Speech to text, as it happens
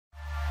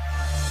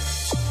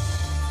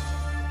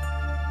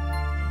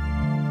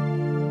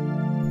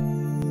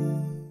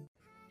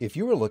If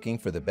you are looking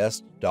for the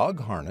best dog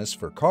harness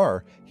for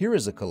car, here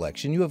is a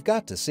collection you have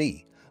got to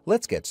see.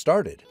 Let's get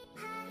started.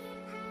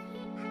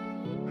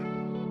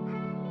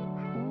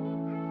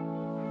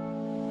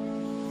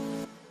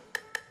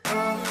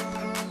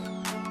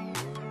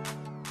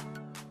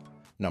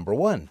 Number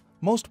 1.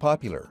 Most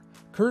popular,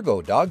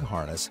 Kurgo Dog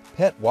Harness,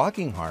 Pet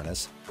Walking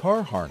Harness,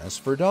 Car Harness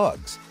for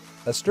Dogs.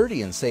 A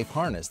sturdy and safe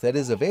harness that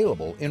is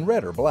available in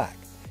red or black.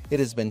 It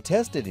has been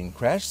tested in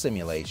crash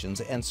simulations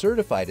and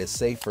certified as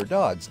safe for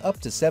dogs up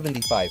to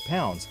 75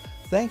 pounds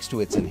thanks to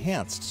its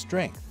enhanced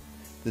strength.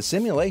 The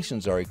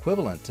simulations are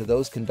equivalent to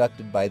those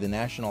conducted by the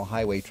National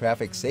Highway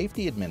Traffic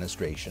Safety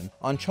Administration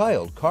on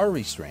child car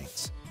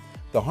restraints.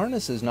 The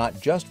harness is not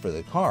just for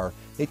the car,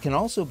 it can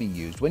also be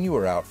used when you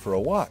are out for a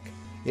walk.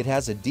 It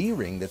has a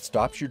D-ring that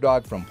stops your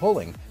dog from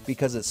pulling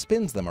because it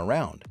spins them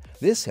around.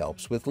 This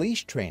helps with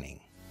leash training.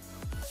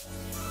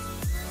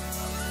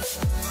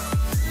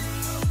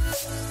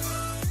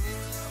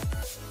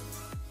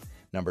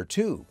 Number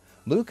 2.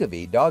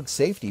 Lucavi Dog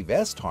Safety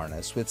Vest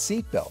Harness with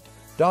Seatbelt,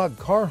 Dog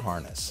Car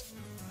Harness.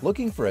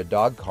 Looking for a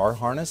dog car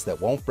harness that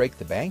won't break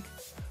the bank?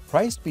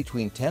 Priced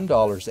between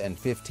 $10 and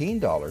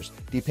 $15,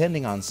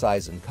 depending on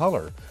size and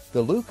color,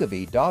 the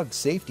Lucavi Dog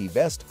Safety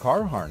Vest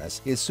Car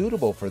Harness is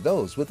suitable for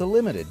those with a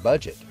limited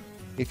budget.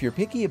 If you're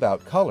picky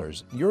about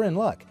colors, you're in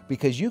luck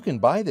because you can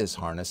buy this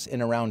harness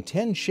in around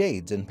 10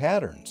 shades and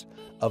patterns.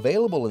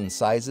 Available in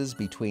sizes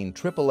between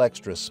triple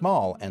extra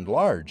small and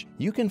large,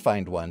 you can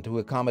find one to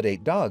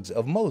accommodate dogs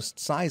of most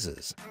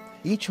sizes.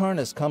 Each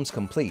harness comes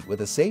complete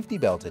with a safety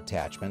belt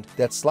attachment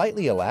that's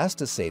slightly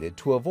elasticated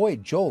to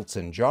avoid jolts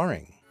and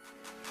jarring.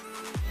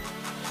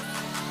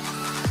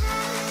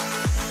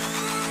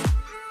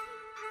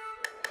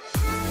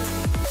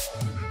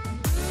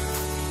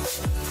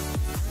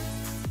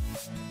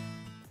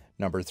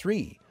 Number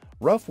 3.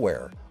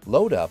 Roughwear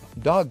Load Up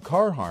Dog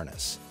Car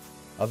Harness.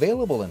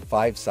 Available in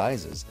 5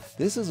 sizes,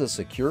 this is a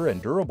secure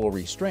and durable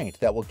restraint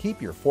that will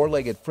keep your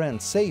four-legged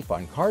friends safe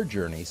on car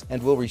journeys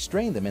and will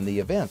restrain them in the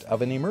event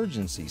of an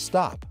emergency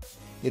stop.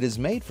 It is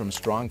made from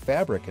strong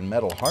fabric and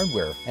metal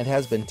hardware and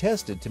has been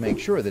tested to make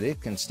sure that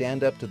it can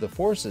stand up to the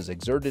forces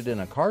exerted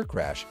in a car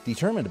crash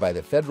determined by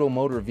the Federal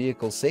Motor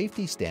Vehicle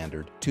Safety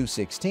Standard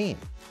 216.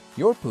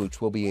 Your pooch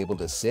will be able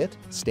to sit,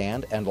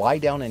 stand, and lie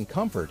down in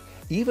comfort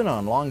even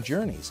on long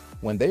journeys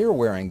when they are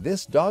wearing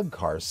this dog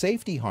car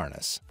safety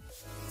harness.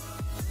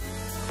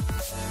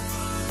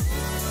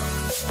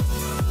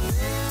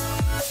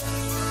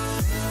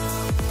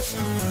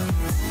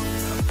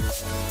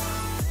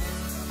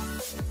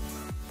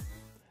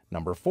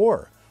 Number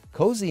 4.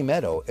 Cozy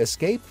Meadow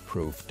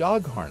Escape-Proof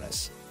Dog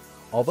Harness.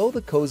 Although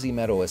the Cozy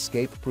Meadow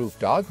Escape-Proof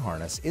Dog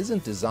Harness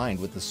isn't designed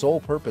with the sole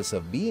purpose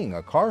of being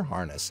a car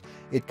harness,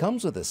 it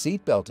comes with a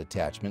seatbelt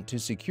attachment to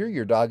secure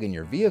your dog in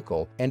your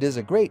vehicle and is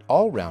a great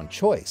all-round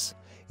choice.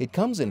 It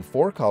comes in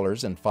 4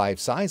 colors and 5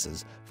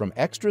 sizes, from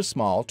extra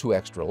small to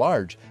extra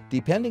large,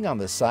 depending on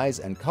the size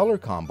and color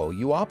combo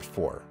you opt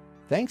for.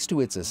 Thanks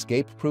to its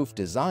escape-proof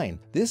design,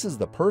 this is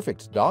the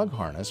perfect dog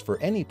harness for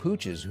any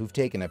pooches who've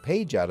taken a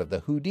page out of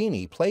the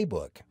Houdini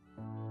playbook.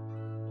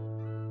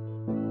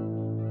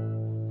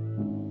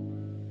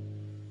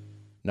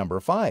 Number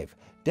 5.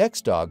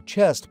 Dexdog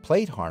Chest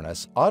Plate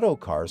Harness Auto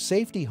Car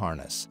Safety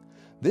Harness.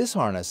 This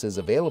harness is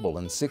available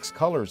in 6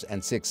 colors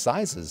and 6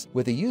 sizes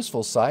with a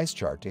useful size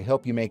chart to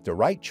help you make the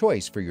right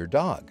choice for your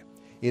dog.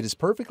 It is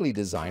perfectly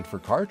designed for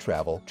car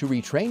travel to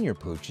retrain your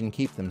pooch and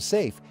keep them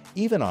safe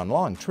even on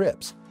long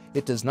trips.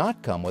 It does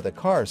not come with a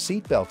car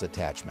seatbelt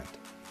attachment.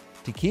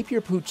 To keep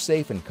your pooch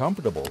safe and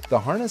comfortable, the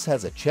harness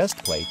has a chest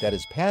plate that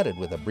is padded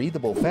with a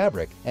breathable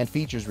fabric and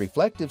features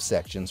reflective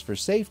sections for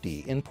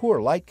safety in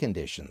poor light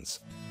conditions.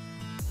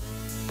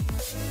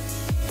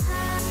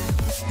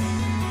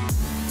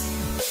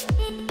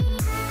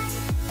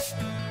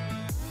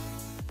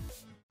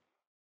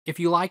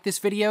 If you like this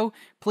video,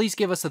 please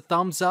give us a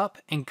thumbs up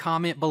and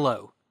comment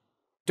below.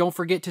 Don't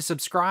forget to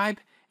subscribe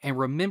and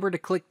remember to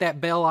click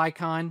that bell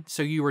icon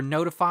so you are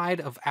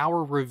notified of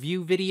our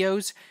review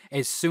videos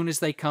as soon as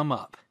they come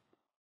up.